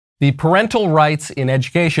The Parental Rights in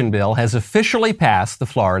Education bill has officially passed the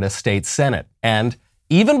Florida State Senate, and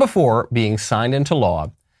even before being signed into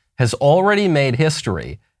law, has already made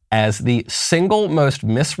history as the single most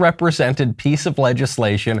misrepresented piece of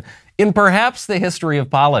legislation in perhaps the history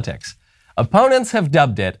of politics. Opponents have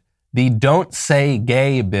dubbed it the Don't Say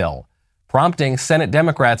Gay bill, prompting Senate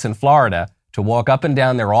Democrats in Florida to walk up and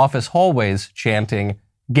down their office hallways chanting,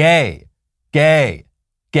 "Gay, gay,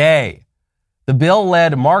 gay." The bill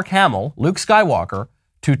led Mark Hamill, Luke Skywalker,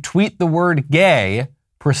 to tweet the word gay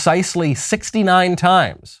precisely 69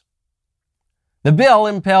 times. The bill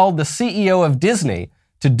impelled the CEO of Disney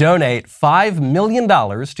to donate $5 million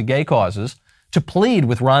to gay causes, to plead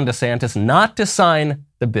with Ron DeSantis not to sign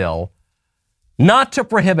the bill, not to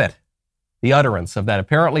prohibit the utterance of that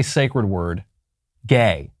apparently sacred word,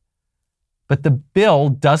 gay. But the bill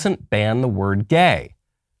doesn't ban the word gay.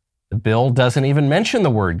 The bill doesn't even mention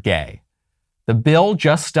the word gay. The bill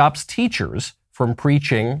just stops teachers from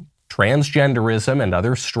preaching transgenderism and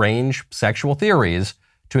other strange sexual theories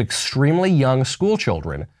to extremely young school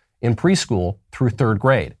children in preschool through third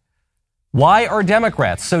grade. Why are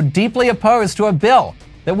Democrats so deeply opposed to a bill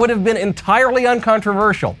that would have been entirely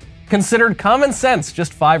uncontroversial, considered common sense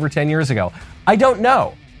just 5 or 10 years ago? I don't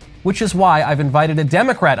know, which is why I've invited a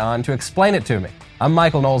Democrat on to explain it to me. I'm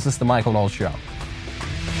Michael Knowles. This is The Michael Knowles Show.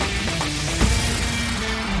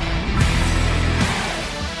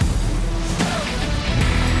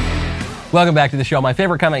 Welcome back to the show. My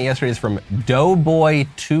favorite comment yesterday is from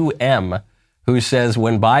Doughboy2M, who says,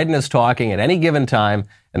 when Biden is talking at any given time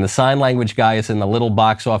and the sign language guy is in the little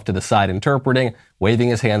box off to the side interpreting, waving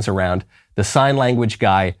his hands around, the sign language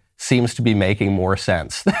guy seems to be making more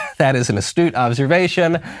sense. That is an astute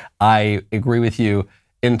observation. I agree with you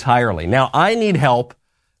entirely. Now, I need help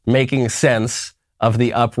making sense of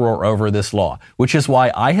the uproar over this law, which is why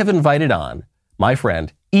I have invited on my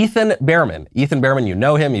friend Ethan Behrman. Ethan Behrman, you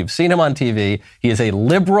know him. You've seen him on TV. He is a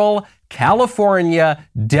liberal California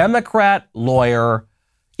Democrat lawyer.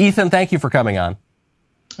 Ethan, thank you for coming on.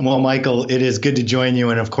 Well, Michael, it is good to join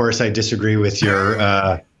you. And of course, I disagree with your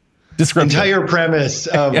entire premise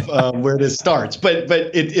of where this starts. But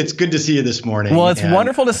it's good to see you this morning. Well, it's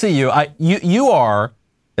wonderful to see you. You are,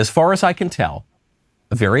 as far as I can tell,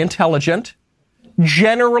 a very intelligent,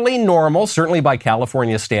 generally normal, certainly by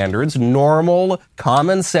California standards, normal,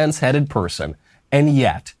 common sense headed person. And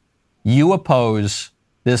yet you oppose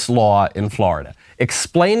this law in Florida.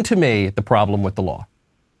 Explain to me the problem with the law.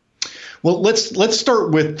 Well, let's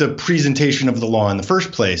start with the presentation of the law in the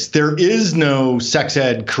first place. There is no sex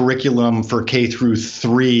ed curriculum for K through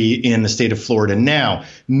 3 in the state of Florida now.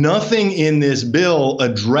 Nothing in this bill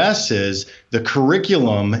addresses the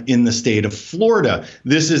curriculum in the state of Florida.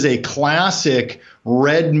 This is a classic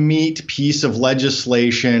red meat piece of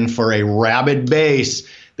legislation for a rabid base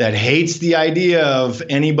that hates the idea of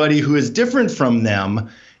anybody who is different from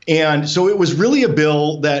them. And so it was really a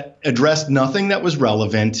bill that addressed nothing that was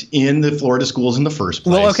relevant in the Florida schools in the first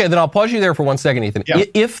place. Well, okay, then I'll pause you there for 1 second, Ethan. Yeah.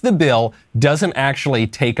 If the bill doesn't actually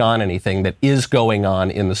take on anything that is going on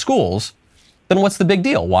in the schools, then what's the big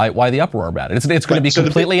deal? Why the uproar about it? It's going to be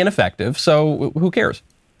completely ineffective, so who cares?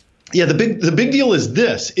 Yeah, the big deal is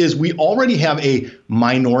this, is we already have a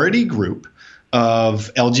minority group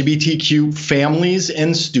of LGBTQ families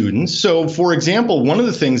and students. So, for example, one of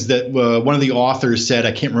the things that one of the authors said,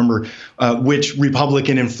 I can't remember which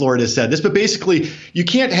Republican in Florida said this, but basically you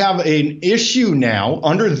can't have an issue now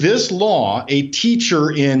under this law, a teacher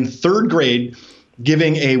in third grade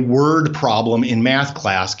giving a word problem in math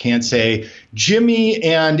class can't say Jimmy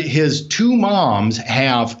and his 2 moms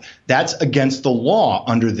have, that's against the law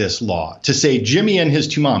under this law, to say Jimmy and his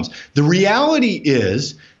 2 moms. The reality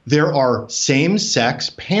is there are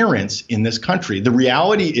same-sex parents in this country. The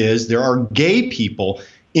reality is there are gay people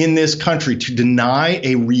in this country. To deny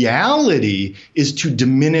a reality is to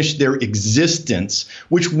diminish their existence,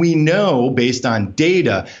 which we know based on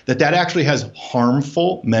data that actually has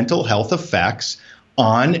harmful mental health effects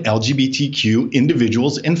on LGBTQ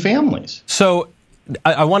individuals and families. So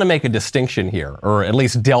I want to make a distinction here, or at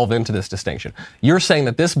least delve into this distinction. You're saying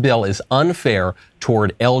that this bill is unfair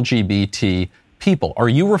toward LGBT people. Are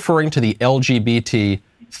you referring to the LGBT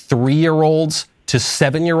 3-year-olds to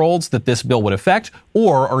 7-year-olds that this bill would affect?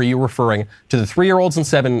 Or are you referring to the 3-year-olds and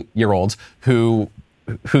 7-year-olds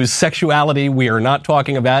whose sexuality we are not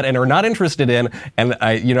talking about and are not interested in? And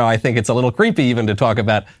I think it's a little creepy even to talk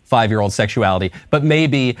about 5-year-old sexuality, but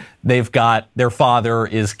maybe they've got, their father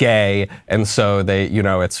is gay, and so they,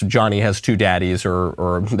 it's Johnny has 2 daddies,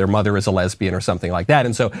 or their mother is a lesbian or something like that.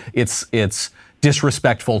 And so it's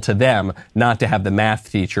disrespectful to them not to have the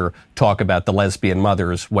math teacher talk about the lesbian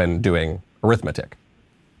mothers when doing arithmetic.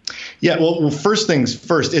 Yeah, well, first things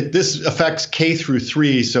first, this affects K through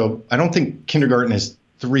 3, so I don't think kindergarten is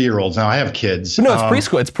 3-year-olds. Now, I have kids. No, it's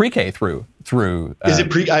preschool. It's pre-K through. Is it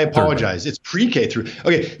pre? I apologize. It's pre-K through.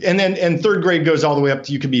 Okay, and third grade goes all the way up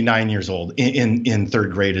to, you could be 9 years old in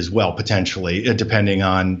third grade as well, potentially, depending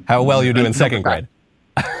on how well you do in second grade.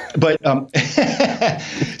 But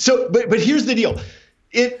but here's the deal.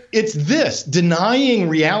 It's this denying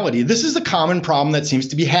reality. This is a common problem that seems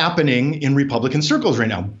to be happening in Republican circles right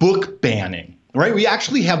now. Book banning, right? We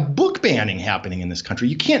actually have book banning happening in this country.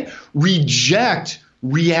 You can't reject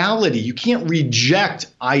reality. You can't reject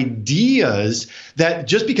ideas that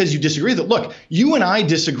just because you disagree with it. Look, you and I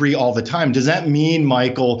disagree all the time. Does that mean,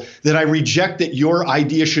 Michael, that I reject that your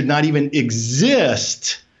idea should not even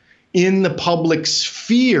exist in the public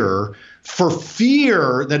sphere for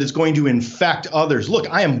fear that it's going to infect others? Look,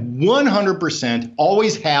 I am 100%,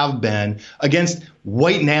 always have been, against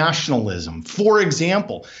white nationalism. For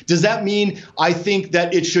example, does that mean I think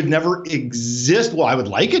that it should never exist? Well, I would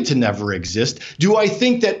like it to never exist. Do I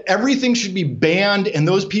think that everything should be banned and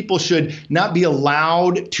those people should not be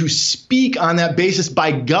allowed to speak on that basis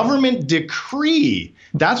by government decree?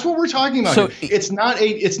 That's what we're talking about here. It's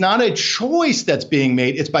not a choice that's being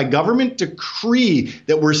made. It's by government decree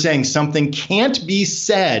that we're saying something can't be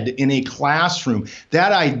said in a classroom.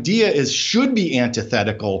 That idea should be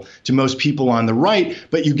antithetical to most people on the right,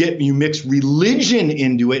 but you mix religion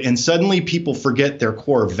into it, and suddenly people forget their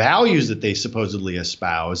core values that they supposedly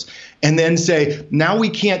espouse, and then say, now we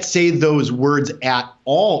can't say those words at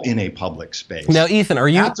all in a public space. Now, Ethan,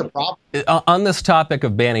 that's a problem. On this topic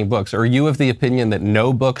of banning books, are you of the opinion that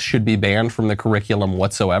no books should be banned from the curriculum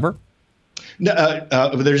whatsoever? No,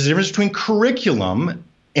 there's a difference between curriculum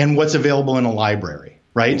and what's available in a library,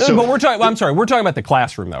 right? No, but we're talking about the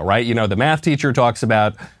classroom, though, right? You know, the math teacher talks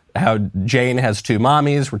about how Jane has 2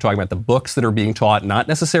 mommies. We're talking about the books that are being taught, not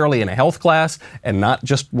necessarily in a health class and not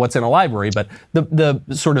just what's in a library, but the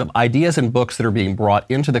sort of ideas and books that are being brought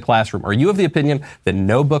into the classroom. Are you of the opinion that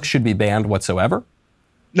no books should be banned whatsoever?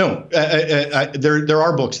 No, there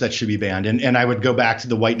are books that should be banned, and I would go back to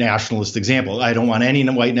the white nationalist example. I don't want any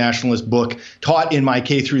white nationalist book taught in my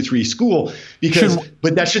K through 3 school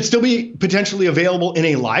but that should still be potentially available in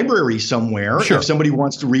a library somewhere if somebody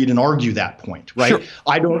wants to read and argue that point, right? Sure.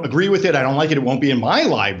 I don't agree with it. I don't like it. It won't be in my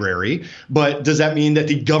library. But does that mean that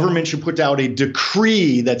the government should put out a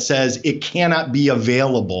decree that says it cannot be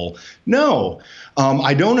available? No.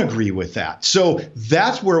 I don't agree with that. So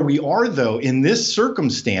that's where we are, though, in this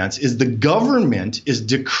circumstance, is the government is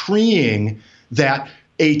decreeing that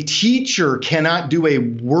a teacher cannot do a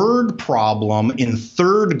word problem in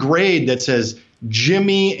 3rd grade that says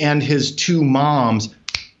Jimmy and his 2 moms.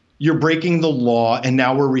 You're breaking the law, and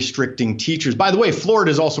now we're restricting teachers. By the way,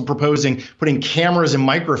 Florida is also proposing putting cameras and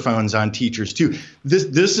microphones on teachers, too.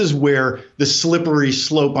 This is where the slippery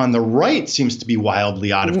slope on the right seems to be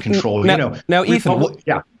wildly out of control. Now, Ethan,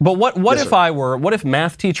 but what if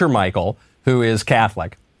math teacher Michael, who is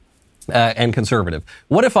Catholic and conservative,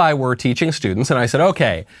 what if I were teaching students and I said,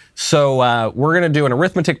 okay, so we're going to do an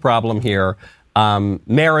arithmetic problem here.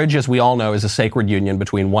 Marriage, as we all know, is a sacred union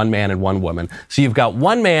between one man and one woman. So you've got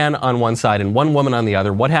one man on one side and one woman on the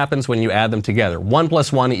other. What happens when you add them together? 1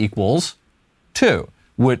 + 1 = 2.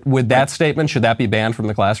 Would that statement, should that be banned from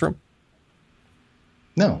the classroom?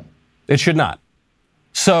 No. It should not.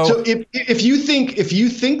 So if you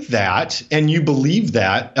think that and you believe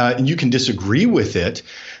that and you can disagree with it,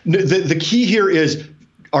 the key here is,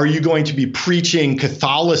 are you going to be preaching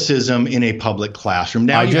Catholicism in a public classroom?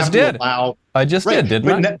 Now I just did,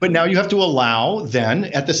 didn't I? But now you have to allow then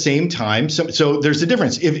at the same time. So there's a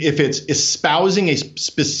difference. If it's espousing a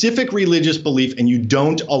specific religious belief and you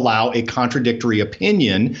don't allow a contradictory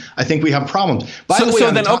opinion, I think we have problems.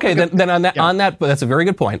 On that, that's a very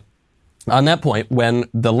good point. On that point, when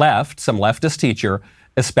some leftist teacher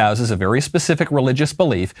espouses a very specific religious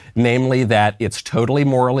belief, namely that it's totally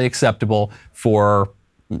morally acceptable for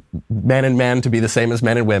men and men to be the same as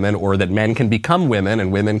men and women, or that men can become women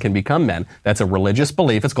and women can become men. That's a religious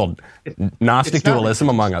belief. It's called Gnostic dualism,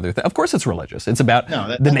 among other things. Of course it's religious. It's about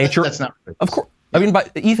the nature. That's not religious. Of course. I mean,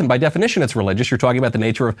 Ethan, by definition, it's religious. You're talking about the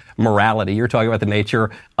nature of morality. You're talking about the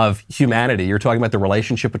nature of humanity. You're talking about the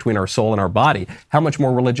relationship between our soul and our body. How much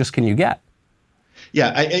more religious can you get?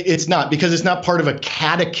 Yeah, it's not, because it's not part of a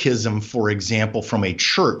catechism, for example, from a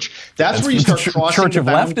church. That's where you start crossing Church of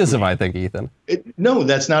Leftism, I think, Ethan. No,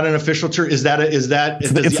 that's not an official church. It's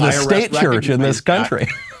the state church in this country.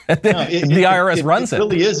 The IRS runs it. It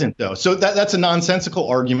really isn't, though. So that's a nonsensical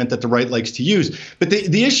argument that the right likes to use. But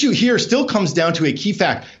the issue here still comes down to a key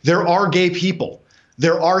fact. There are gay people.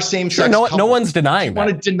 There are same-sex couples. No one's denying that. You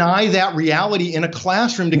want to deny that reality in a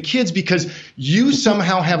classroom to kids because you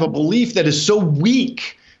somehow have a belief that is so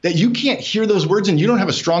weak that you can't hear those words, and you don't have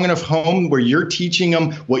a strong enough home where you're teaching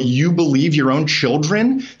them what you believe, your own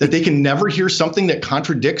children, that they can never hear something that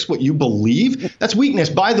contradicts what you believe. That's weakness.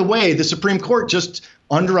 By the way, the Supreme Court just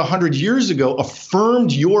under 100 years ago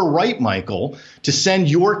affirmed your right, Michael, to send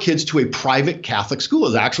your kids to a private Catholic school. It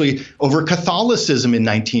was actually over Catholicism in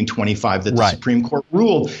 1925 that the Supreme Court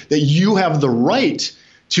ruled that you have the right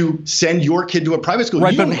to send your kid to a private school.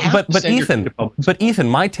 Right, but Ethan,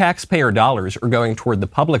 my taxpayer dollars are going toward the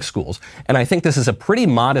public schools, and I think this is a pretty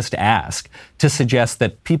modest ask to suggest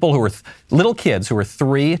that people who are little kids who are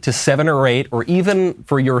 3 to 7 or 8, or even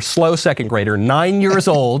for your slow second grader, 9 years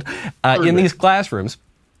old, in these classrooms,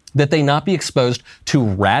 that they not be exposed to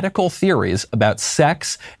radical theories about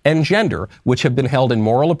sex and gender, which have been held in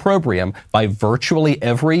moral opprobrium by virtually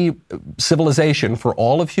every civilization for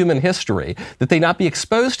all of human history, that they not be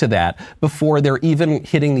exposed to that before they're even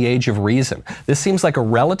hitting the age of reason. This seems like a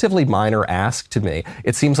relatively minor ask to me.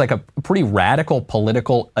 It seems like a pretty radical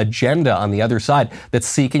political agenda on the other side that's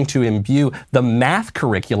seeking to imbue the math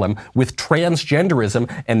curriculum with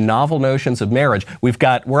transgenderism and novel notions of marriage.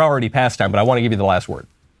 We're already past time, but I want to give you the last word.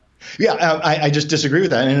 Yeah, I just disagree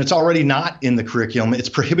with that. And it's already not in the curriculum. It's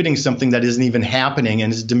prohibiting something that isn't even happening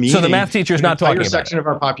and is demeaning. So the math teacher's not talking about it. Section of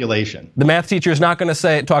our population. The math teacher's not going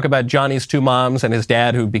to talk about Johnny's 2 moms and his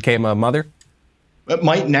dad who became a mother? It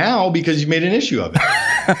might now because you made an issue of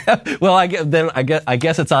it. Well, I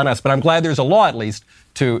guess it's on us. But I'm glad there's a law at least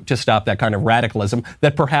to stop that kind of radicalism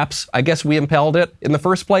that perhaps, I guess we impelled it in the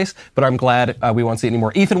first place. But I'm glad we won't see it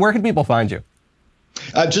anymore. Ethan, where can people find you?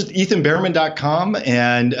 Just ethanbehrman.com,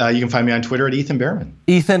 and you can find me on Twitter at Ethan Behrman.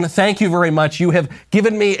 Ethan, thank you very much. You have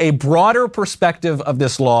given me a broader perspective of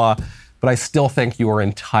this law, but I still think you are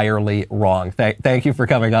entirely wrong. Thank you for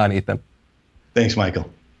coming on, Ethan. Thanks, Michael.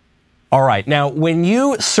 All right. Now, when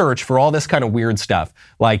you search for all this kind of weird stuff,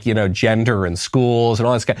 like, gender and schools and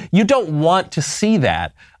all this you don't want to see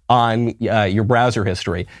that on your browser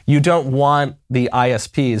history. You don't want the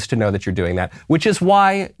ISPs to know that you're doing that, which is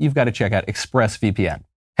why you've got to check out ExpressVPN.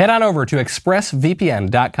 Head on over to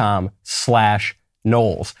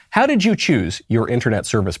expressvpn.com/Knowles. How did you choose your internet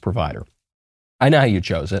service provider? I know how you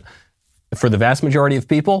chose it. For the vast majority of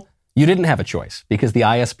people, you didn't have a choice because the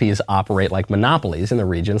ISPs operate like monopolies in the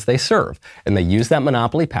regions they serve, and they use that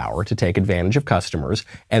monopoly power to take advantage of customers,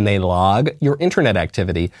 and they log your internet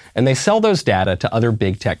activity, and they sell those data to other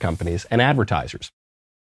big tech companies and advertisers.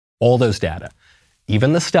 All those data,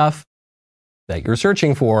 even the stuff that you're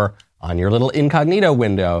searching for on your little incognito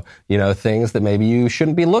window, things that maybe you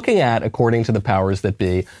shouldn't be looking at according to the powers that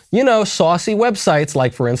be, saucy websites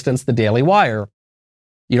like, for instance, the Daily Wire.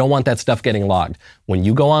 You don't want that stuff getting logged. When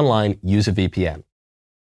you go online, use a VPN.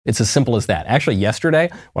 It's as simple as that. Actually, yesterday,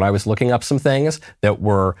 when I was looking up some things that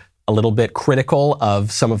were a little bit critical of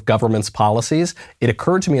some of government's policies, it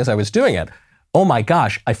occurred to me as I was doing it, oh my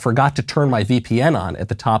gosh, I forgot to turn my VPN on at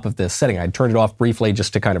the top of this setting. I turned it off briefly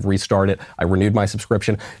just to kind of restart it. I renewed my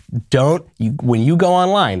subscription. When you go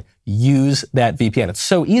online, use that VPN. It's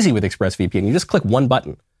so easy with ExpressVPN. You just click one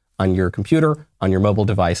button on your computer, on your mobile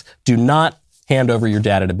device. Do not hand over your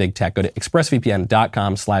data to big tech. Go to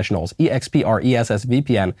expressvpn.com/Knowles,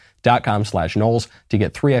 expressvpn.com/Knowles to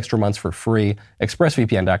get 3 extra months for free.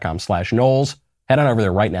 expressvpn.com/Knowles. Head on over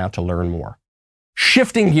there right now to learn more.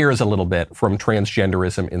 Shifting gears a little bit from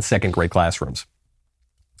transgenderism in second grade classrooms.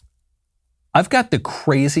 I've got the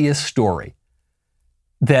craziest story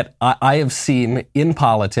that I have seen in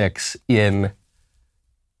politics in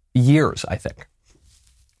years, I think.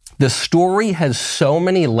 The story has so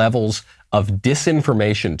many levels of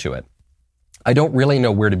disinformation to it. I don't really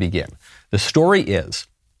know where to begin. The story is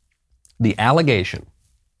the allegation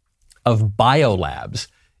of Biolabs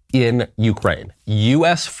in Ukraine,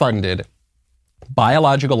 U.S.-funded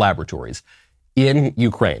biological laboratories in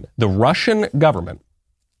Ukraine. The Russian government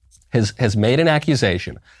has made an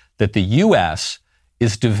accusation that the U.S.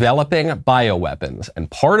 is developing bioweapons, and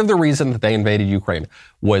part of the reason that they invaded Ukraine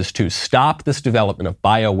was to stop this development of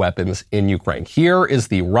bioweapons in Ukraine. Here is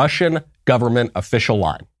the Russian government official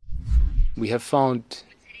line. We have found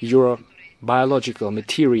your biological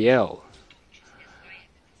material.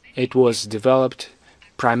 It was developed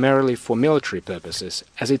primarily for military purposes.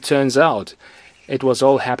 As it turns out, it was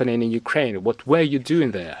all happening in Ukraine. What were you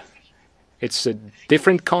doing there? It's a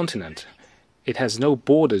different continent. It has no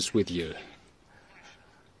borders with you.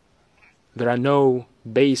 There are no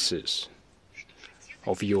bases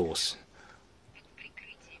of yours.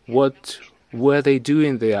 What were they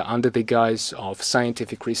doing there under the guise of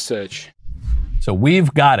scientific research? So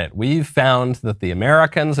we've got it. We've found that the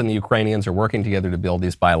Americans and the Ukrainians are working together to build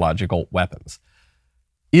these biological weapons.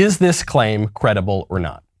 Is this claim credible or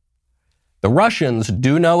not? The Russians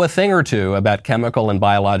do know a thing or two about chemical and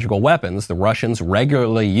biological weapons. The Russians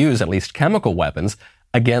regularly use at least chemical weapons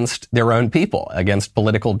against their own people, against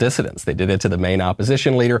political dissidents. They did it to the main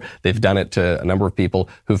opposition leader. They've done it to a number of people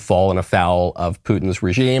who've fallen afoul of Putin's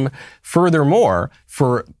regime. Furthermore,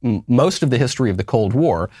 for most of the history of the Cold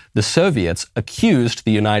War, the Soviets accused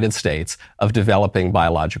the United States of developing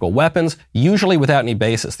biological weapons, usually without any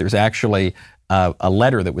basis. There's actually a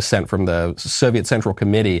letter that was sent from the Soviet Central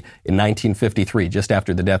Committee in 1953, just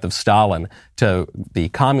after the death of Stalin, to the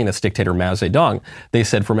communist dictator Mao Zedong. They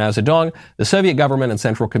said, for Mao Zedong, the Soviet government and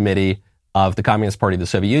Central Committee of the Communist Party of the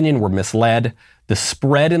Soviet Union were misled. The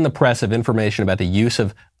spread in the press of information about the use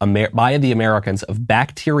of by the Americans of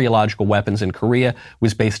bacteriological weapons in Korea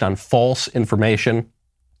was based on false information.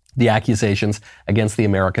 The accusations against the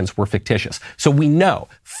Americans were fictitious. So we know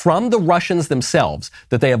from the Russians themselves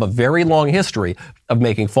that they have a very long history of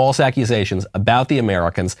making false accusations about the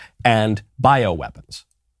Americans and bioweapons.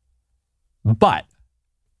 But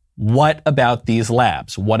what about these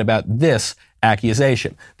labs? What about this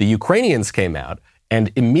accusation? The Ukrainians came out and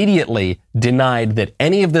immediately denied that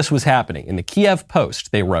any of this was happening. In the Kiev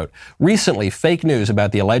Post, they wrote, recently fake news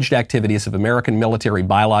about the alleged activities of American military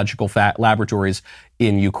biological laboratories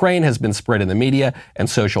in Ukraine has been spread in the media and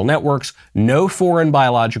social networks. No foreign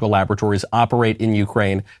biological laboratories operate in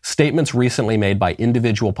Ukraine. Statements recently made by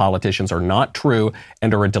individual politicians are not true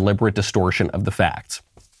and are a deliberate distortion of the facts.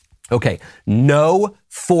 Okay, no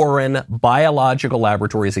foreign biological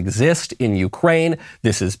laboratories exist in Ukraine.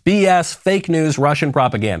 This is BS, fake news, Russian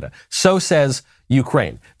propaganda. So says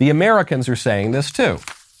Ukraine. The Americans are saying this too.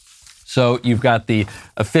 So you've got the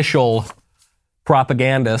official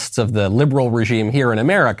propagandists of the liberal regime here in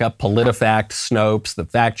America, PolitiFact, Snopes, the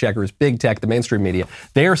fact checkers, big tech, the mainstream media.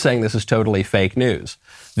 They are saying this is totally fake news.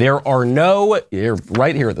 There are no,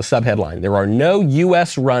 right here at the subheadline, there are no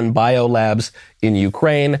U.S.-run biolabs in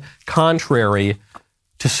Ukraine, contrary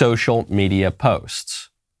to social media posts.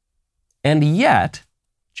 And yet,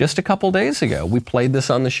 just a couple days ago, we played this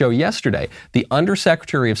on the show yesterday, the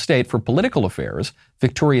Undersecretary of State for Political Affairs,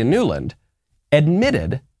 Victoria Nuland,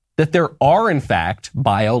 admitted that there are, in fact,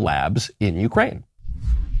 biolabs in Ukraine.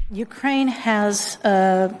 Ukraine has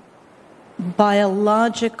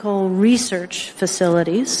biological research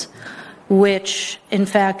facilities, which, in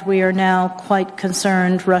fact, we are now quite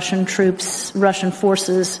concerned Russian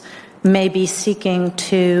forces may be seeking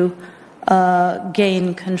to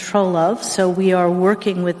gain control of. So we are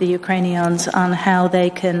working with the Ukrainians on how they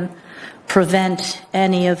can prevent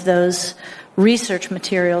any of those research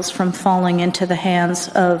materials from falling into the hands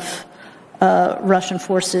of Russian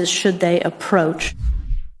forces should they approach.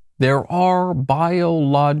 There are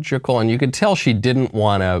biological, and you could tell she didn't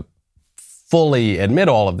want to fully admit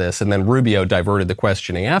all of this, and then Rubio diverted the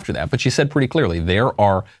questioning after that. But she said pretty clearly, there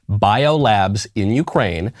are biolabs in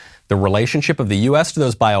Ukraine. The relationship of the U.S. to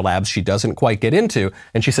those biolabs she doesn't quite get into,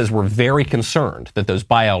 and she says we're very concerned that those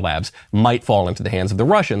biolabs might fall into the hands of the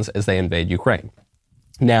Russians as they invade Ukraine.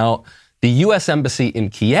 Now, the U.S. Embassy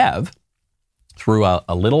in Kiev, through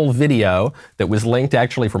a little video that was linked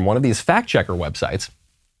actually from one of these fact-checker websites,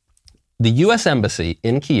 the U.S. Embassy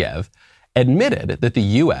in Kiev admitted that the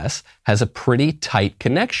U.S. has a pretty tight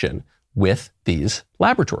connection with these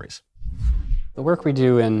laboratories. The work we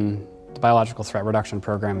do in the Biological Threat Reduction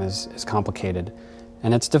Program is complicated,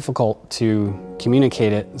 and it's difficult to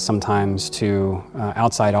communicate it sometimes to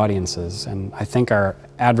outside audiences. And I think our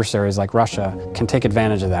adversaries like Russia can take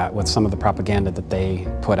advantage of that with some of the propaganda that they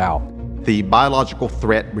put out. The Biological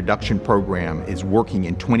Threat Reduction Program is working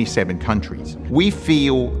in 27 countries. We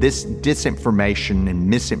feel this disinformation and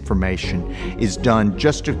misinformation is done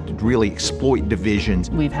just to really exploit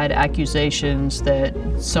divisions. We've had accusations that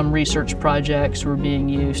some research projects were being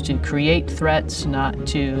used to create threats, not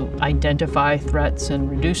to identify threats and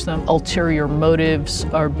reduce them. Ulterior motives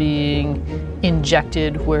are being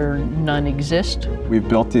injected where none exist. We've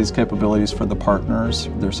built these capabilities for the partners,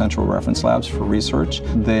 their central reference labs for research.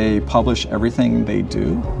 They publish everything they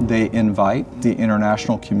do. They invite the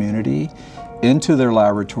international community into their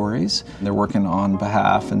laboratories. They're working on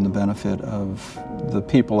behalf and the benefit of the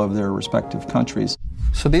people of their respective countries.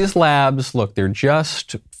 So these labs, look, they're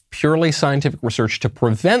just purely scientific research to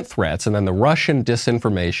prevent threats, and then the Russian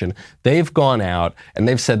disinformation, they've gone out and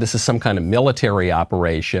they've said this is some kind of military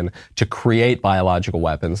operation to create biological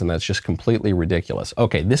weapons, and that's just completely ridiculous.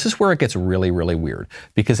 Okay, this is where it gets really, really weird,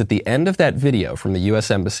 because at the end of that video from the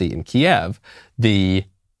U.S. Embassy in Kiev, the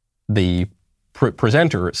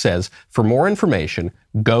presenter says, for more information,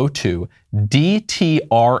 go to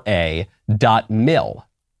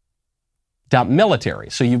dtra.mil.military.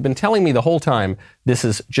 So you've been telling me the whole time this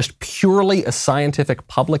is just purely a scientific,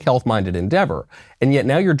 public health-minded endeavor, and yet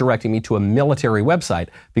now you're directing me to a military website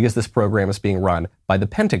because this program is being run by the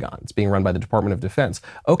Pentagon. It's being run by the Department of Defense.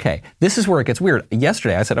 Okay, this is where it gets weird.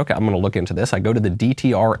 Yesterday I said, okay, I'm going to look into this. I go to the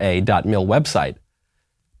dtra.mil website.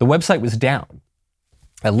 The website was down.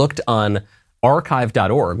 I looked on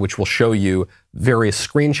archive.org, which will show you various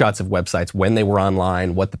screenshots of websites when they were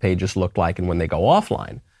online, what the pages looked like, and when they go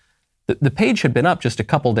offline. The page had been up just a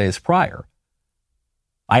couple days prior.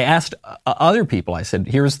 I asked other people, I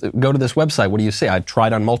said, go to this website, what do you see? I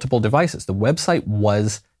tried on multiple devices. The website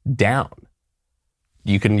was down.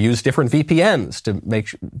 You can use different VPNs to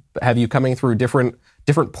have you coming through different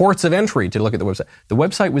ports of entry to look at the website. The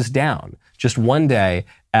website was down just one day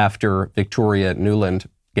after Victoria Nuland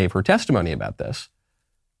gave her testimony about this.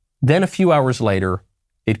 Then a few hours later,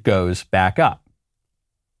 it goes back up.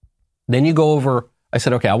 Then you go over, I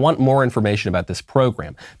said, okay, I want more information about this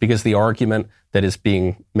program because the argument that is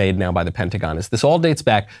being made now by the Pentagon is this all dates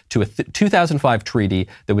back to a 2005 treaty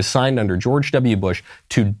that was signed under George W. Bush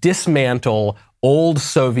to dismantle old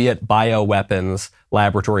Soviet bioweapons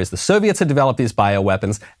laboratories. The Soviets had developed these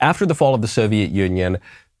bioweapons after the fall of the Soviet Union.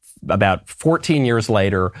 About 14 years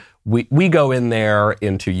later, we go in there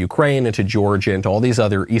into Ukraine, into Georgia, into all these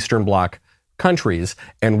other Eastern Bloc countries,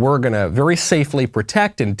 and we're going to very safely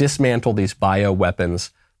protect and dismantle these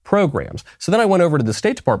bioweapons programs. So then I went over to the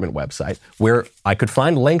State Department website where I could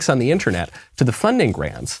find links on the internet to the funding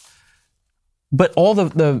grants, but all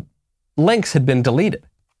the links had been deleted.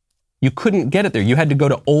 You couldn't get it there. You had to go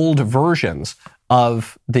to old versions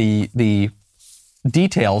of the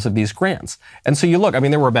details of these grants. And so you look, I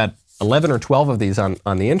mean, there were about 11 or 12 of these on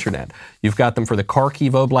the internet. You've got them for the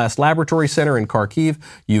Kharkiv Oblast Laboratory Center in Kharkiv.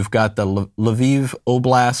 You've got the Lviv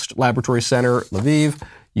Oblast Laboratory Center, Lviv.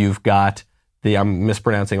 You've got I'm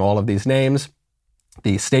mispronouncing all of these names,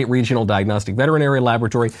 the State Regional Diagnostic Veterinary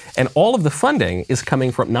Laboratory. And all of the funding is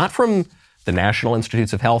coming not from the National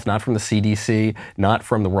Institutes of Health, not from the CDC, not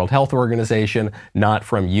from the World Health Organization, not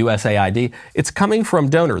from USAID. It's coming from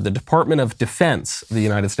donor, the Department of Defense of the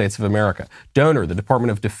United States of America. Donor, the Department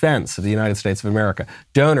of Defense of the United States of America.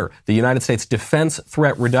 Donor, the United States Defense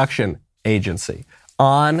Threat Reduction Agency.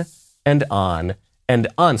 On and on and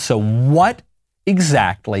on. So what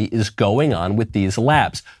exactly is going on with these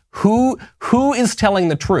labs? Who is telling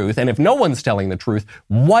the truth? And if no one's telling the truth,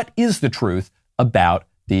 what is the truth about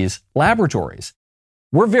these laboratories?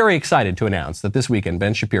 We're very excited to announce that this weekend,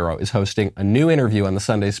 Ben Shapiro is hosting a new interview on the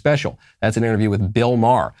Sunday Special. That's an interview with Bill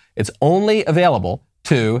Maher. It's only available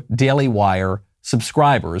to Daily Wire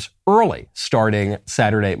subscribers early, starting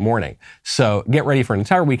Saturday morning. So get ready for an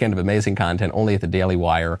entire weekend of amazing content only at the Daily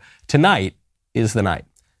Wire. Tonight is the night.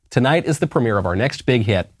 Tonight is the premiere of our next big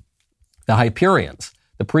hit, The Hyperions.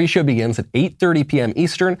 The pre-show begins at 8:30 p.m.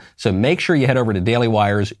 Eastern, so make sure you head over to Daily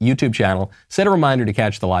Wire's YouTube channel, set a reminder to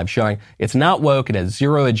catch the live showing. It's not woke, it has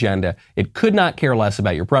zero agenda. It could not care less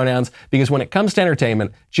about your pronouns, because when it comes to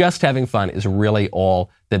entertainment, just having fun is really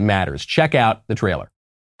all that matters. Check out the trailer.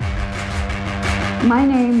 My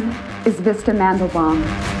name is Vista Mandelbaum.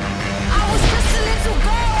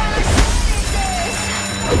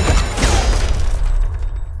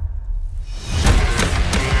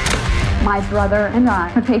 My brother and I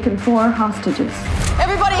have taken 4 hostages.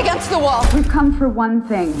 Everybody against the wall. We've come for one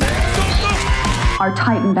thing. Our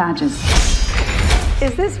Titan badges.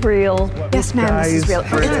 Is this real? Yes, ma'am, this is real.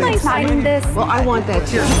 Can I sign this? Well, I want that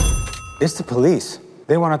too. It's the police.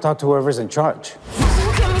 They want to talk to whoever's in charge.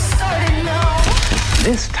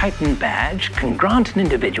 This Titan badge can grant an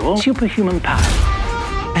individual superhuman power.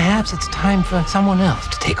 Perhaps it's time for someone else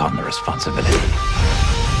to take on the responsibility.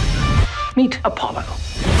 Meet Apollo.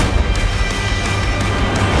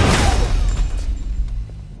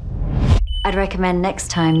 I'd recommend next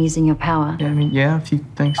time using your power. Yeah, if you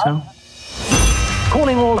think so.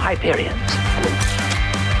 Calling all Hyperions.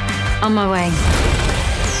 On my way.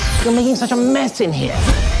 You're making such a mess in here.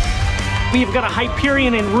 We've got a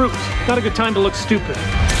Hyperion en route. Not a good time to look stupid.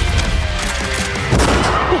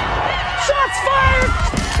 Shots fired!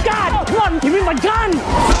 God, run! Give me my gun!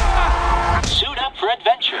 Suit up for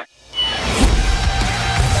adventure.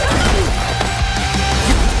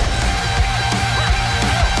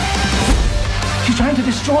 She's trying to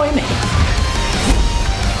destroy me.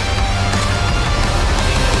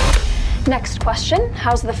 Next question.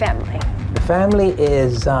 How's the family? The family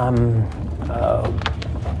is,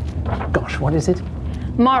 gosh, what is it?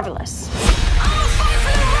 Marvelous.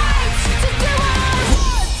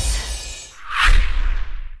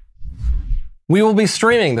 We will be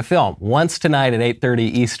streaming the film once tonight at 8:30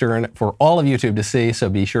 Eastern for all of YouTube to see, so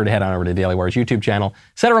be sure to head on over to Daily Wire's YouTube channel.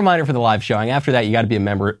 Set a reminder for the live showing. After that, you got to be a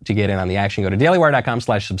member to get in on the action. Go to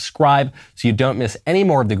dailywire.com/subscribe so you don't miss any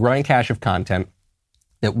more of the growing cache of content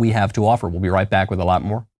that we have to offer. We'll be right back with a lot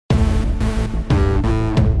more.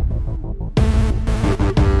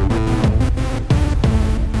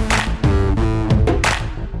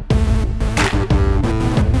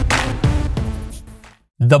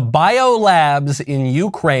 The biolabs in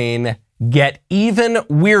Ukraine get even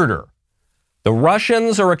weirder. The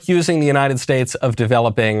Russians are accusing the United States of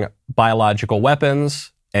developing biological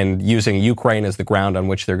weapons and using Ukraine as the ground on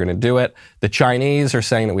which they're going to do it. The Chinese are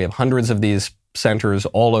saying that we have hundreds of these centers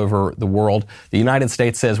all over the world. The United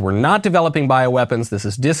States says we're not developing bioweapons. This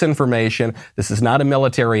is disinformation. This is not a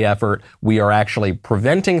military effort. We are actually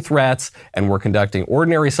preventing threats, and we're conducting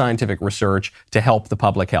ordinary scientific research to help the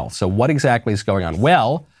public health. So what exactly is going on?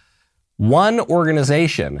 Well, one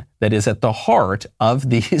organization that is at the heart of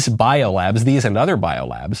these biolabs, these and other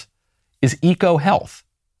biolabs, is EcoHealth.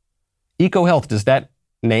 EcoHealth, does that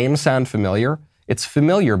name sound familiar? It's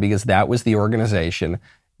familiar because that was the organization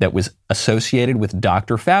that was associated with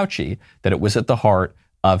Dr. Fauci, that it was at the heart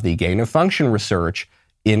of the gain-of-function research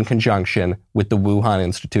in conjunction with the Wuhan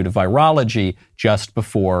Institute of Virology just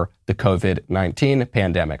before the COVID-19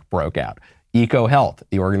 pandemic broke out. EcoHealth,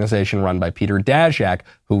 the organization run by Peter Daszak,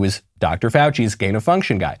 who was Dr. Fauci's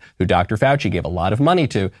gain-of-function guy, who Dr. Fauci gave a lot of money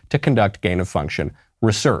to conduct gain-of-function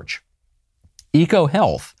research.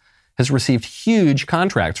 EcoHealth has received huge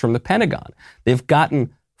contracts from the Pentagon. They've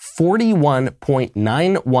gotten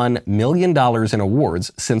 $41.91 million in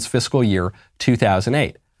awards since fiscal year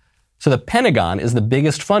 2008. So the Pentagon is the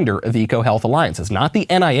biggest funder of EcoHealth Alliance. It's not the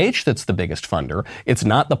NIH that's the biggest funder. It's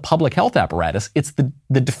not the public health apparatus. It's the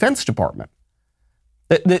Defense Department.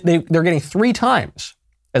 They're getting 3 times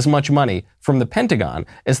as much money from the Pentagon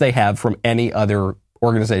as they have from any other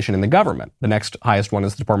organization in the government. The next highest one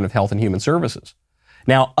is the Department of Health and Human Services.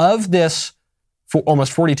 Now, of this, for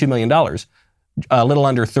almost $42 million, a little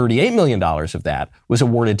under $38 million of that was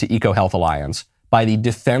awarded to EcoHealth Alliance by the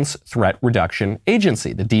Defense Threat Reduction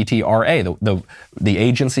Agency, the DTRA, the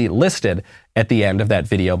agency listed at the end of that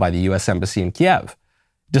video by the U.S. Embassy in Kiev.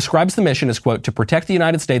 Describes the mission as, quote, to protect the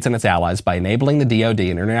United States and its allies by enabling the DoD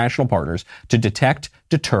and international partners to detect,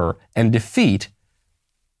 deter, and defeat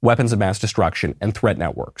weapons of mass destruction and threat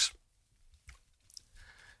networks.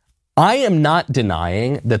 I am not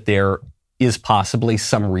denying that there is possibly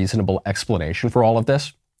some reasonable explanation for all of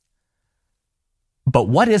this. But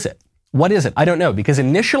what is it? What is it? I don't know, because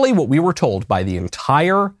initially what we were told by the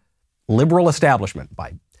entire liberal establishment,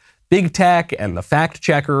 by big tech and the fact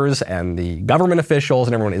checkers and the government officials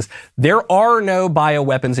and everyone, is there are no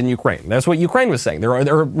bioweapons in Ukraine. That's what Ukraine was saying. There are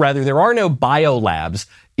no biolabs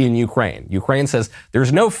in Ukraine. Ukraine says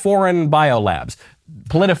there's no foreign biolabs.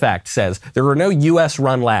 PolitiFact says there are no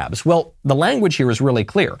U.S.-run labs. Well, the language here is really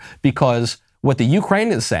clear, because what the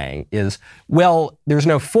Ukraine is saying is, well, there's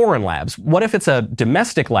no foreign labs. What if it's a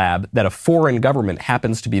domestic lab that a foreign government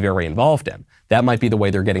happens to be very involved in? That might be the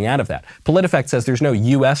way they're getting out of that. PolitiFact says there's no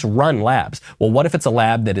U.S.-run labs. Well, what if it's a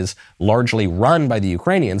lab that is largely run by the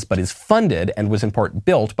Ukrainians, but is funded and was in part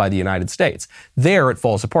built by the United States? There it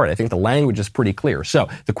falls apart. I think the language is pretty clear. So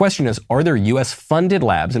the question is, are there U.S.-funded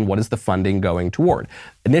labs, and what is the funding going toward?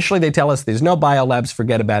 Initially, they tell us there's no biolabs,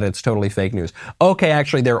 forget about it, it's totally fake news. Okay,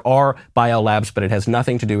 actually, there are biolabs, but it has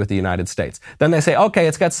nothing to do with the United States. Then they say, okay,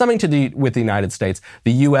 it's got something to do with the United States.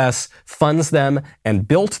 The U.S. funds them and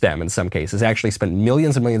built them in some cases, actually spent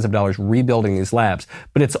millions and millions of dollars rebuilding these labs,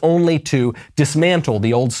 but it's only to dismantle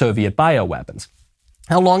the old Soviet bioweapons.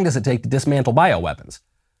 How long does it take to dismantle bioweapons?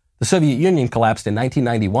 The Soviet Union collapsed in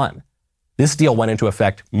 1991. This deal went into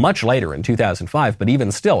effect much later in 2005, but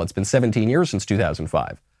even still, it's been 17 years since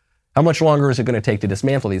 2005. How much longer is it going to take to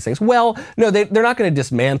dismantle these things? Well, no, they're not going to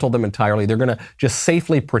dismantle them entirely. They're going to just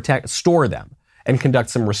safely store them and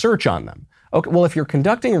conduct some research on them. Okay, well, if you're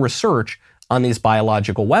conducting research on these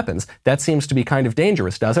biological weapons, that seems to be kind of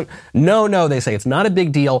dangerous, doesn't? No, they say it's not a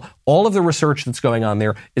big deal. All of the research that's going on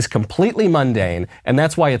there is completely mundane, and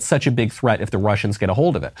that's why it's such a big threat if the Russians get a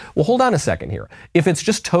hold of it. Well, hold on a second here. If it's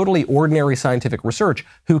just totally ordinary scientific research,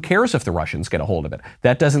 who cares if the Russians get a hold of it?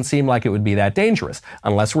 That doesn't seem like it would be that dangerous,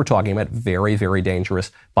 unless we're talking about very, very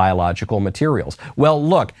dangerous biological materials. Well,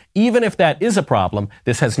 look, even if that is a problem,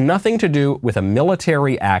 this has nothing to do with a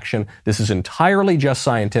military action. This is entirely just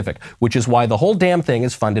scientific, which is why the whole damn thing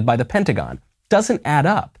is funded by the Pentagon. Doesn't add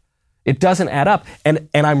up. It doesn't add up. And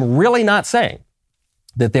I'm really not saying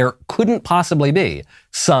that there couldn't possibly be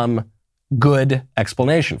some good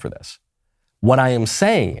explanation for this. What I am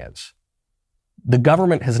saying is the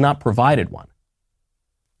government has not provided one.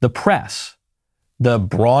 The press, the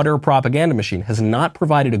broader propaganda machine, has not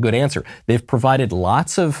provided a good answer. They've provided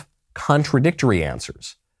lots of contradictory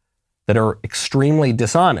answers that are extremely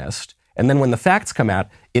dishonest. And then when the facts come out,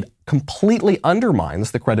 it completely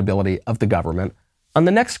undermines the credibility of the government on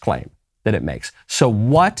the next claim that it makes. So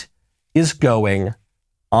what is going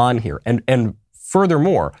on here? And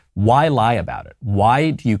furthermore, why lie about it?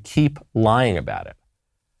 Why do you keep lying about it?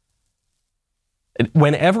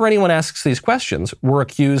 Whenever anyone asks these questions, we're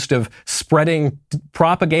accused of spreading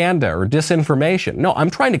propaganda or disinformation. No,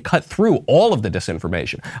 I'm trying to cut through all of the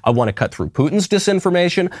disinformation. I want to cut through Putin's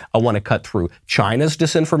disinformation. I want to cut through China's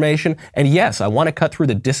disinformation. And yes, I want to cut through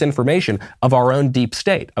the disinformation of our own deep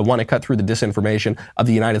state. I want to cut through the disinformation of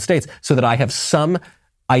the United States so that I have some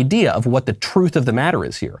idea of what the truth of the matter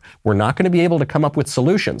is here. We're not going to be able to come up with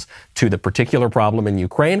solutions to the particular problem in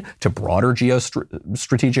Ukraine, to broader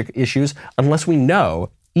geostrategic issues, unless we know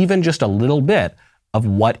even just a little bit of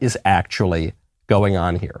what is actually going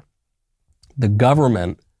on here. The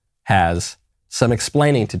government has some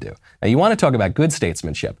explaining to do. Now, you want to talk about good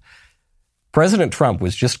statesmanship. President Trump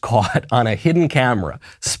was just caught on a hidden camera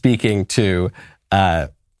speaking to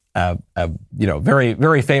very,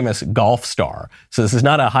 very famous golf star. So this is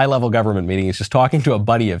not a high-level government meeting. He's just talking to a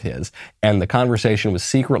buddy of his, and the conversation was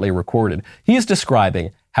secretly recorded. He is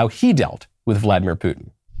describing how he dealt with Vladimir Putin.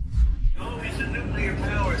 Oh, he's a nuclear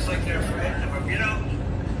power. It's like they're afraid of him. You know,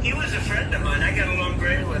 he was a friend of mine. I got along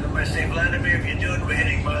great with him. I say, Vladimir, if you do it, we're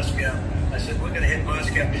hitting Moscow. I said, we're going to hit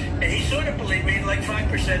Moscow. And he sort of believed me, like 5%,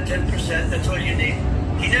 10%. That's all you need.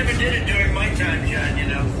 He never did it during my time, John, you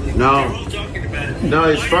know. No. They're all talking about it. No,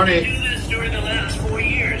 it's funny. Why did he do this during the last 4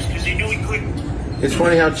 years? Because he knew he couldn't. It's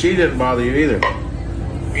funny how she didn't bother you either.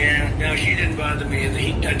 Yeah, no, she didn't bother me.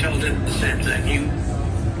 I told him the same thing.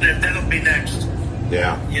 That'll be next.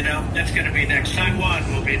 Yeah. You know, that's going to be next.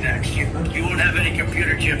 Taiwan will be next. You won't have any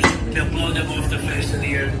computer chips. They'll blow them off the face of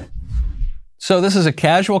the earth. So this is a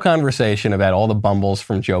casual conversation about all the bumbles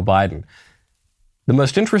from Joe Biden. The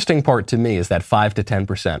most interesting part to me is that 5 to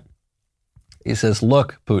 10%. He says,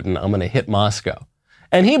 look, Putin, I'm going to hit Moscow.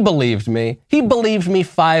 And he believed me. He believed me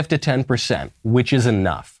 5 to 10%, which is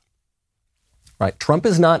enough. Right? Trump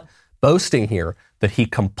is not boasting here that he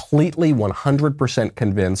completely 100%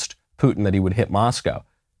 convinced Putin that he would hit Moscow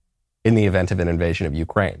in the event of an invasion of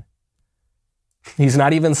Ukraine. He's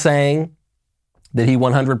not even saying that he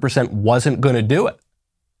 100% wasn't going to do it.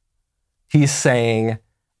 He's saying,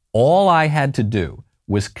 all I had to do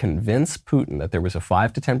was convince Putin that there was a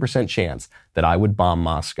 5 to 10% chance that I would bomb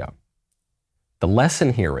Moscow. The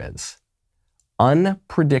lesson here is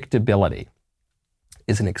unpredictability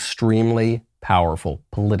is an extremely powerful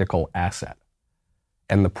political asset.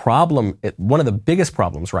 And the problem, one of the biggest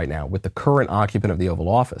problems right now with the current occupant of the Oval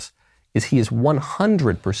Office is he is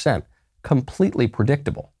 100% completely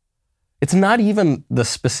predictable. It's not even the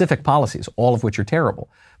specific policies, all of which are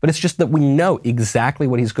terrible, but it's just that we know exactly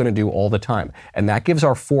what he's going to do all the time. And that gives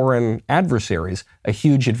our foreign adversaries a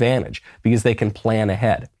huge advantage because they can plan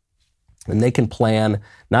ahead. And they can plan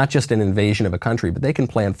not just an invasion of a country, but they can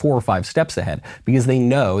plan 4 or 5 steps ahead because they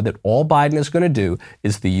know that all Biden is going to do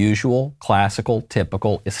is the usual, classical,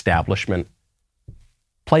 typical establishment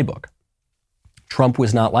playbook. Trump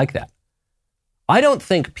was not like that. I don't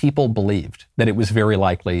think people believed that it was very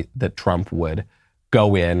likely that Trump would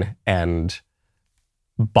go in and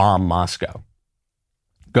bomb Moscow,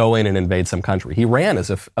 go in and invade some country. He ran as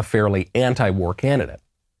a fairly anti-war candidate,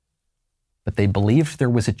 but they believed there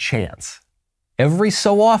was a chance. Every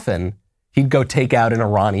so often, he'd go take out an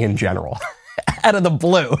Iranian general out of the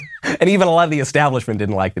blue. And even a lot of the establishment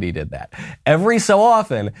didn't like that he did that. Every so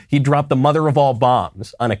often, he'd drop the mother of all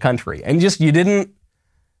bombs on a country. And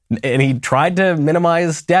and he tried to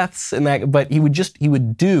minimize deaths and that, but he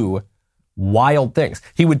would do wild things.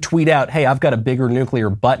 He would tweet out, hey, I've got a bigger nuclear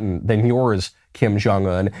button than yours, Kim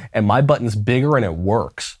Jong-un, and my button's bigger and it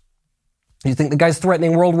works. You think the guy's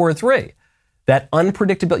threatening World War III. That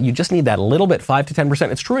unpredictability, you just need that little bit, 5 to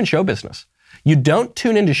 10%. It's true in show business. You don't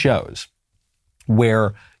tune into shows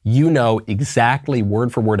where you know exactly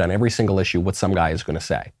word for word on every single issue what some guy is going to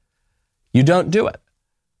say. You don't do it.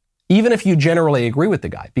 Even if you generally agree with the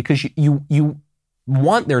guy, because you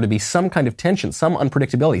want there to be some kind of tension, some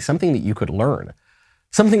unpredictability, something that you could learn,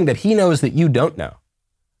 something that he knows that you don't know.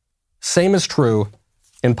 Same is true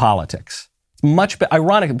in politics.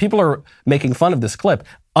 Ironic, people are making fun of this clip.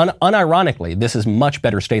 Unironically, this is much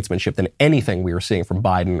better statesmanship than anything we are seeing from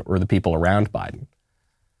Biden or the people around Biden.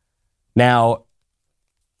 Now,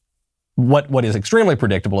 what is extremely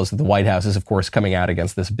predictable is that the White House is, of course, coming out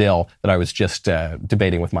against this bill that I was just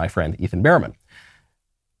debating with my friend Ethan Behrman.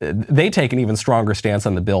 they take an even stronger stance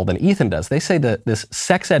on the bill than Ethan does. They say that this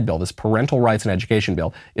sex ed bill, this parental rights and education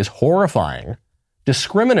bill, is horrifying,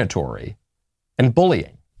 discriminatory, and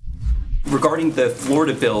bullying. Regarding the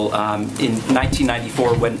Florida bill, in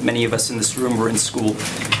 1994, when many of us in this room were in school,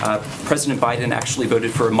 President Biden actually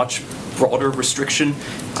voted for a much broader restriction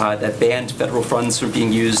that banned federal funds from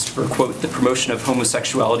being used for, quote, the promotion of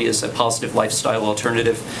homosexuality as a positive lifestyle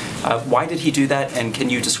alternative. Why did he do that, and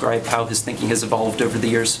can you describe how his thinking has evolved over the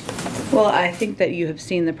years? Well, I think that you have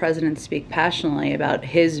seen the president speak passionately about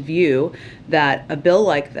his view that a bill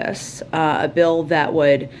like this, a bill that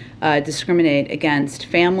would discriminate against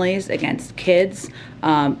families, against kids,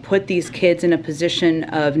 put these kids in a position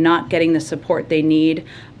of not getting the support they need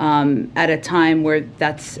at a time where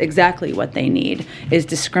that's exactly what they need, is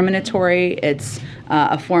discriminatory. It's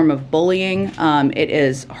a form of bullying. It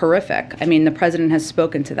is horrific. I mean, the president has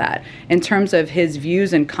spoken to that. In terms of his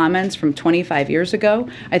views and comments from 25 years ago,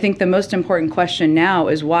 I think the most important question now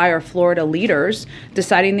is why are Florida leaders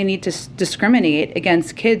deciding they need to discriminate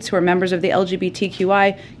against kids who are members of the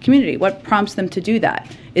LGBTQI community? What prompts them to do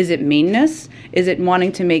that? Is it meanness? Is it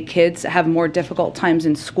wanting to make kids have more difficult times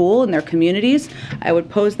in school, in their communities? I would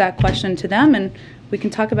pose that question to them, and we can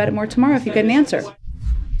talk about it more tomorrow if you get an answer.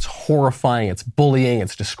 It's horrifying, it's bullying,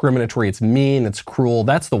 it's discriminatory, it's mean, it's cruel.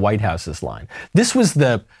 That's the White House's line. This was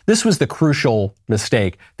the crucial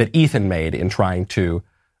mistake that Ethan made in trying to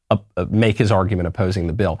make his argument opposing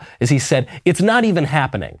the bill, is he said, it's not even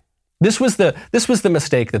happening. This was the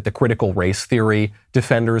mistake that the critical race theory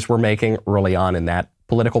defenders were making early on in that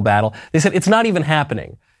political battle. They said, it's not even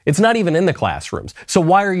happening. It's not even in the classrooms. So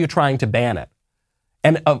why are you trying to ban it?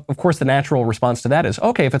 And of course, the natural response to that is,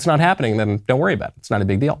 okay, if it's not happening, then don't worry about it. It's not a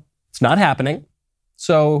big deal. It's not happening.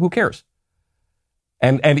 So who cares?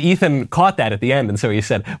 And Ethan caught that at the end. And so he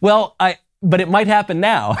said, well, but it might happen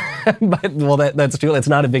now. But well, that's true. It's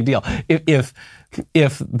not a big deal. If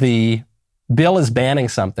the bill is banning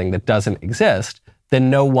something that doesn't exist, then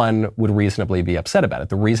no one would reasonably be upset about it.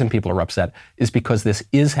 The reason people are upset is because this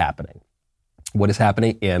is happening. What is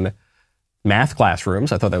happening in math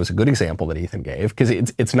classrooms, I thought that was a good example that Ethan gave, because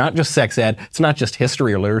it's not just sex ed, it's not just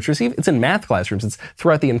history or literature, it's in math classrooms. It's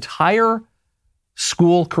throughout the entire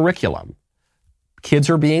school curriculum. Kids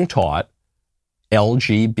are being taught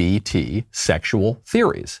LGBT sexual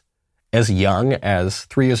theories as young as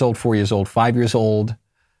 3 years old, 4 years old, 5 years old.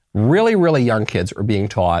 Really, really young kids are being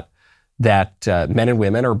taught that men and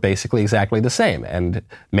women are basically exactly the same. And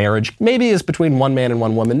marriage maybe is between one man and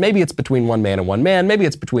one woman. Maybe it's between one man and one man. Maybe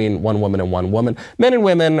it's between one woman and one woman. Men and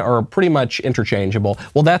women are pretty much interchangeable.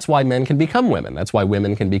 Well, that's why men can become women. That's why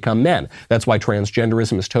women can become men. That's why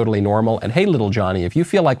transgenderism is totally normal. And hey, little Johnny, if you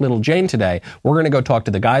feel like little Jane today, we're going to go talk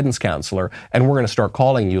to the guidance counselor and we're going to start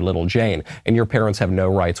calling you little Jane. And your parents have no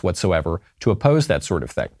rights whatsoever to oppose that sort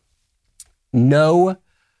of thing. No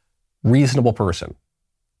reasonable person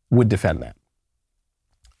would defend that.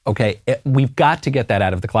 Okay, we've got to get that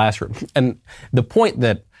out of the classroom. And the point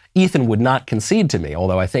that Ethan would not concede to me,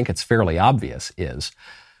 although I think it's fairly obvious, is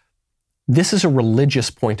this is a religious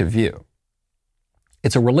point of view.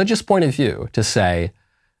 It's a religious point of view to say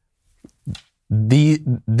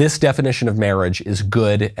this definition of marriage is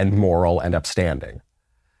good and moral and upstanding.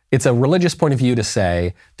 It's a religious point of view to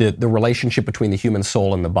say that the relationship between the human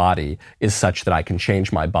soul and the body is such that I can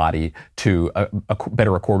change my body to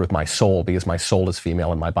better accord with my soul because my soul is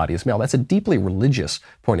female and my body is male. That's a deeply religious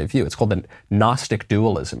point of view. It's called the Gnostic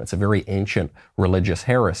dualism. It's a very ancient religious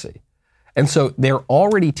heresy. And so they're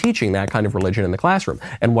already teaching that kind of religion in the classroom.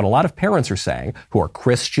 And what a lot of parents are saying, who are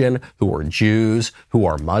Christian, who are Jews, who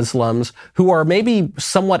are Muslims, who are maybe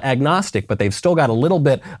somewhat agnostic, but they've still got a little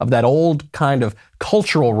bit of that old kind of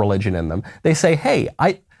cultural religion in them, they say, hey,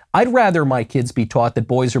 I'd rather my kids be taught that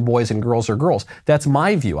boys are boys and girls are girls. That's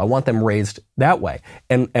my view. I want them raised that way.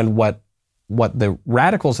 And what the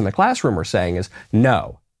radicals in the classroom are saying is,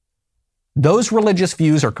 no. Those religious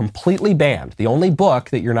views are completely banned. The only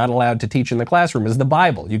book that you're not allowed to teach in the classroom is the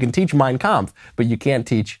Bible. You can teach Mein Kampf, but you can't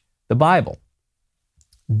teach the Bible.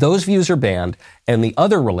 Those views are banned, and the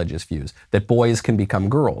other religious views, that boys can become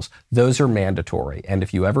girls, those are mandatory. And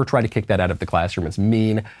if you ever try to kick that out of the classroom, it's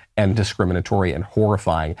mean and discriminatory and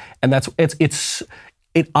horrifying. And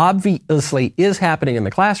it obviously is happening in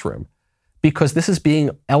the classroom, because this is being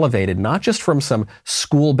elevated not just from some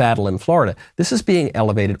school battle in Florida. This is being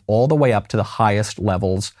elevated all the way up to the highest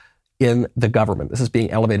levels in the government. This is being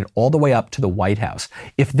elevated all the way up to the White House.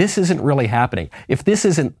 If this isn't really happening, if this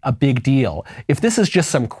isn't a big deal, if this is just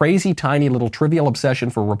some crazy, tiny little trivial obsession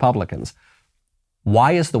for Republicans,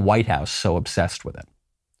 why is the White House so obsessed with it?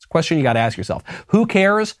 It's question you got to ask yourself. Who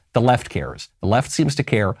cares? The left cares. The left seems to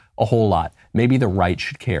care a whole lot. Maybe the right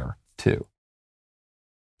should care too.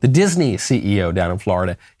 The Disney CEO down in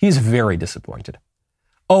Florida, he's very disappointed.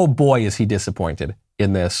 Oh boy, is he disappointed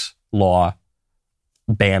in this law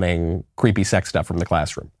banning creepy sex stuff from the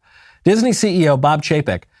classroom. Disney CEO Bob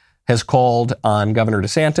Chapek has called on Governor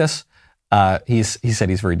DeSantis. He said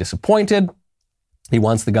he's very disappointed. He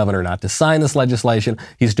wants the governor not to sign this legislation.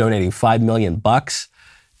 He's donating $5 million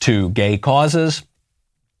to gay causes,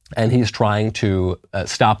 and he's trying to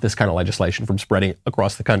stop this kind of legislation from spreading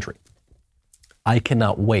across the country. I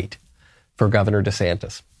cannot wait for Governor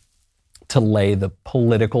DeSantis to lay the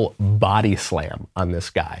political body slam on this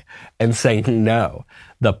guy and say, no,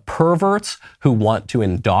 the perverts who want to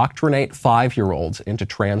indoctrinate 5-year-olds into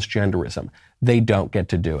transgenderism, they don't get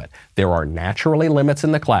to do it. There are naturally limits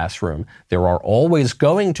in the classroom. There are always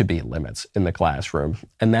going to be limits in the classroom.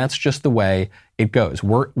 And that's just the way it goes.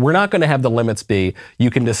 We're not going to have the limits be, you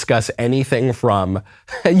can discuss anything from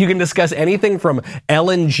LNG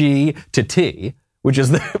to T, which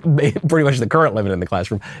is pretty much the current limit in the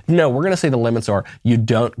classroom. No, we're going to say the limits are you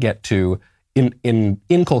don't get to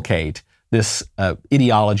inculcate this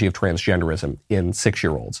ideology of transgenderism in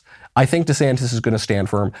 6-year-olds. I think DeSantis is going to stand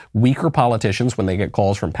firm. Weaker politicians, when they get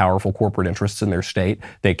calls from powerful corporate interests in their state,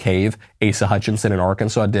 they cave. Asa Hutchinson in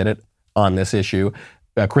Arkansas did it on this issue.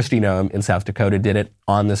 Kristi Noem in South Dakota did it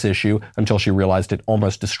on this issue until she realized it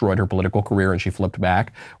almost destroyed her political career and she flipped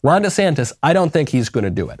back. Ron DeSantis, I don't think he's going to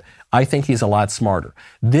do it. I think he's a lot smarter.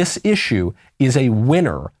 This issue is a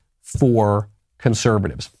winner for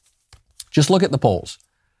conservatives. Just look at the polls.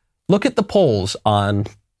 Look at the polls on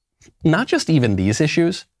not just even these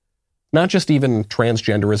issues, not just even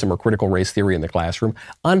transgenderism or critical race theory in the classroom,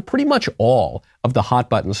 on pretty much all of the hot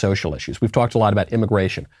button social issues. We've talked a lot about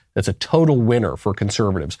immigration. That's a total winner for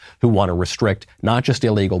conservatives who want to restrict not just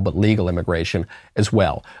illegal, but legal immigration as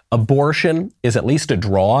well. Abortion is at least a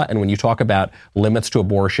draw. And when you talk about limits to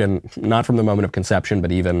abortion, not from the moment of conception,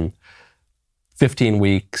 but even 15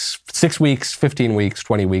 weeks, 6 weeks, 15 weeks,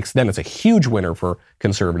 20 weeks, then it's a huge winner for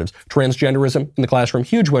conservatives. Transgenderism in the classroom,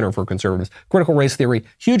 huge winner for conservatives. Critical race theory,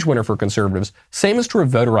 huge winner for conservatives. Same is true of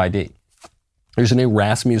voter ID. There's a new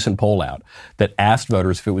Rasmussen poll out that asked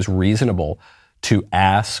voters if it was reasonable to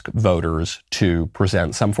ask voters to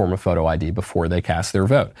present some form of photo ID before they cast their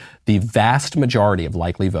vote. The vast majority of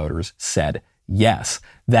likely voters said yes.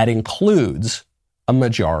 That includes a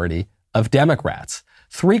majority of Democrats.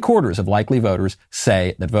 3/4 of likely voters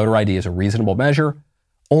say that voter ID is a reasonable measure.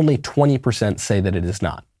 Only 20% say that it is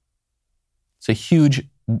not. It's a huge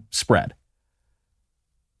spread.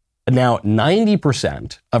 Now,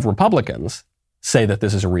 90% of Republicans say that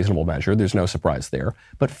this is a reasonable measure. There's no surprise there.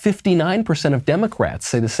 But 59% of Democrats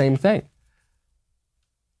say the same thing.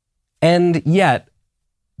 And yet,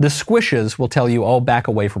 the squishes will tell you, oh, back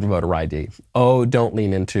away from voter ID. Oh, don't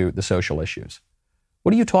lean into the social issues.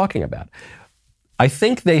 What are you talking about? I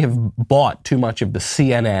think they have bought too much of the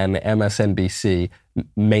CNN, MSNBC,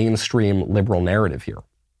 mainstream liberal narrative here.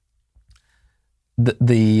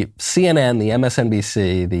 The CNN, the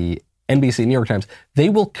MSNBC, the NBC, New York Times, they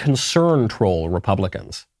will concern troll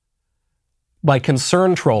Republicans. By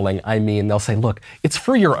concern trolling, I mean they'll say, look, it's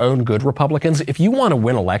for your own good, Republicans. If you want to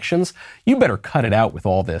win elections, you better cut it out with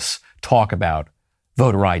all this talk about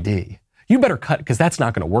voter ID. You better cut, because that's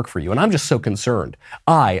not going to work for you. And I'm just so concerned.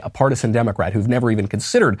 I, a partisan Democrat who've never even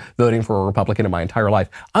considered voting for a Republican in my entire life,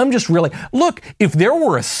 I'm just really, look, if there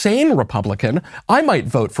were a sane Republican, I might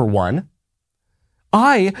vote for one.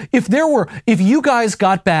 If you guys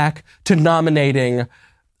got back to nominating,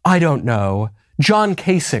 I don't know, John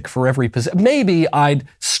Kasich for every position, maybe I'd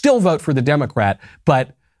still vote for the Democrat,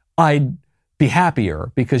 but I'd be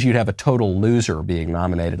happier because you'd have a total loser being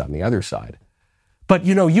nominated on the other side. But,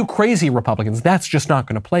 you know, you crazy Republicans, that's just not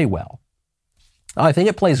going to play well. I think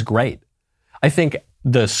it plays great. I think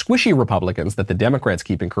the squishy Republicans that the Democrats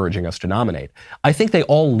keep encouraging us to nominate, I think they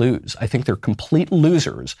all lose. I think they're complete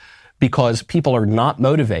losers because people are not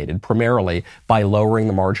motivated primarily by lowering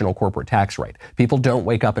the marginal corporate tax rate. People don't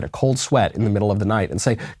wake up in a cold sweat in the middle of the night and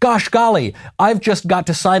say, gosh golly, I've just got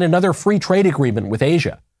to sign another free trade agreement with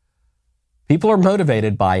Asia. People are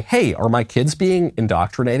motivated by, hey, are my kids being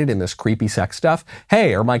indoctrinated in this creepy sex stuff?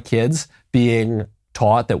 Hey, are my kids being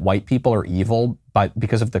taught that white people are evil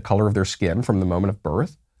because of the color of their skin from the moment of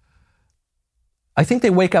birth? I think they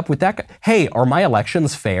wake up with that. Hey, are my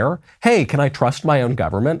elections fair? Hey, can I trust my own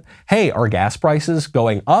government? Hey, are gas prices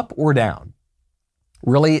going up or down?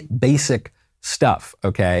 Really basic stuff,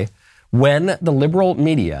 okay? When the liberal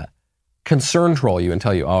media concern troll you and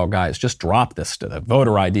tell you, oh, guys, just drop this to the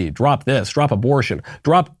voter ID, drop this, drop abortion,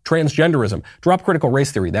 drop transgenderism, drop critical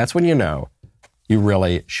race theory, that's when you know you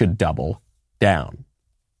really should double down.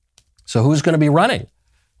 So who's going to be running?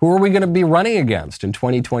 Who are we going to be running against in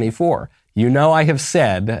 2024? You know I have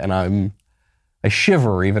said, and I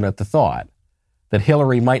shiver even at the thought, that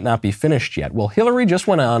Hillary might not be finished yet. Well, Hillary just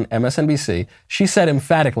went on MSNBC. She said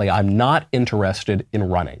emphatically, I'm not interested in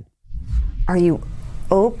running. Are you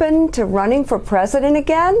open to running for president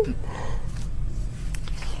again?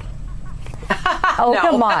 Oh, No.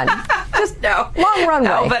 come on. Just No. long runway.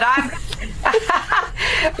 No, but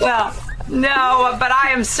but I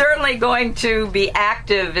am certainly going to be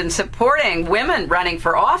active in supporting women running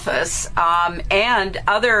for office and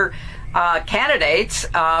other candidates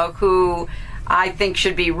who I think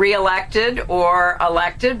should be reelected or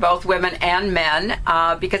elected, both women and men,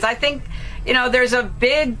 because I think, there's a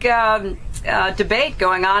big debate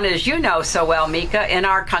going on, as you know so well, Mika, in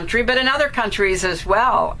our country, but in other countries as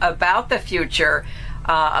well, about the future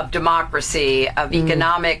of democracy, of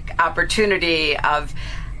economic opportunity, of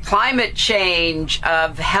climate change,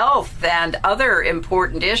 of health, and other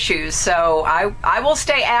important issues. So I will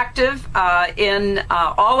stay active in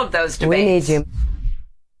all of those debates. We need you.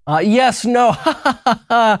 Yes, no,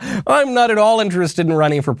 I'm not at all interested in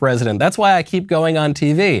running for president. That's why I keep going on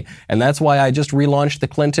TV. And that's why I just relaunched the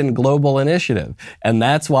Clinton Global Initiative. And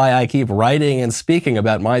that's why I keep writing and speaking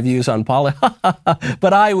about my views on politics.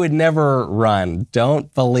 But I would never run.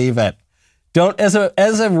 Don't believe it. As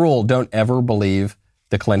a rule, don't ever believe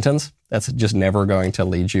the Clintons. That's just never going to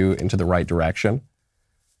lead you into the right direction.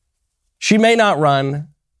 She may not run.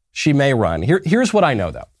 She may run. Here's what I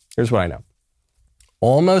know, though. Here's what I know.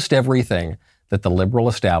 Almost everything that the liberal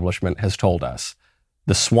establishment has told us,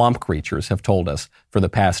 the swamp creatures have told us for the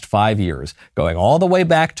past 5 years, going all the way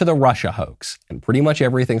back to the Russia hoax, and pretty much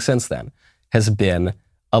everything since then, has been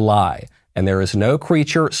a lie. And there is no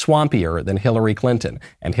creature swampier than Hillary Clinton.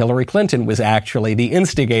 And Hillary Clinton was actually the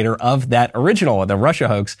instigator of that original, the Russia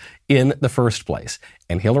hoax, in the first place.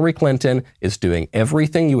 And Hillary Clinton is doing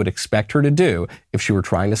everything you would expect her to do if she were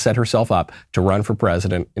trying to set herself up to run for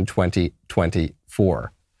president in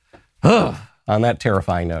 2024. On that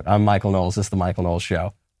terrifying note, I'm Michael Knowles. This is The Michael Knowles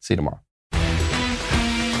Show. See you tomorrow.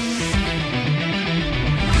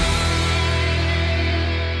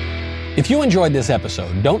 If you enjoyed this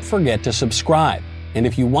episode, don't forget to subscribe. And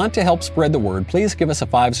if you want to help spread the word, please give us a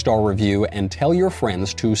 5-star review and tell your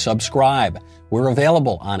friends to subscribe. We're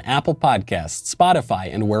available on Apple Podcasts,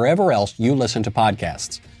 Spotify, and wherever else you listen to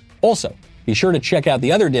podcasts. Also, be sure to check out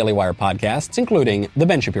the other Daily Wire podcasts, including The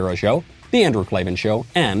Ben Shapiro Show, The Andrew Klavan Show,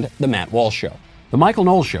 and The Matt Walsh Show. The Michael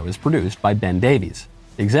Knowles Show is produced by Ben Davies.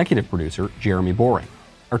 Executive producer, Jeremy Boring.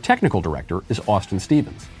 Our technical director is Austin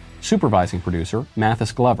Stevens. Supervising producer,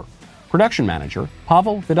 Mathis Glover. Production manager,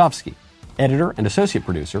 Pavel Vidovsky. Editor and associate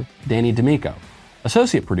producer, Danny D'Amico.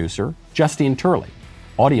 Associate producer, Justine Turley.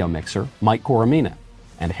 Audio mixer, Mike Coromina.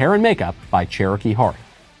 And hair and makeup by Cherokee Hari.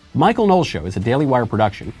 The Michael Knowles Show is a Daily Wire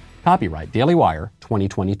production. Copyright Daily Wire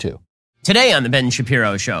 2022. Today on The Ben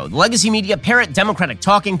Shapiro Show, the legacy media parrot Democratic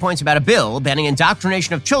talking points about a bill banning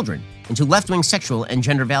indoctrination of children into left-wing sexual and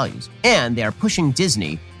gender values. And they are pushing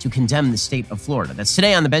Disney to condemn the state of Florida. That's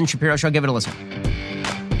today on The Ben Shapiro Show. Give it a listen.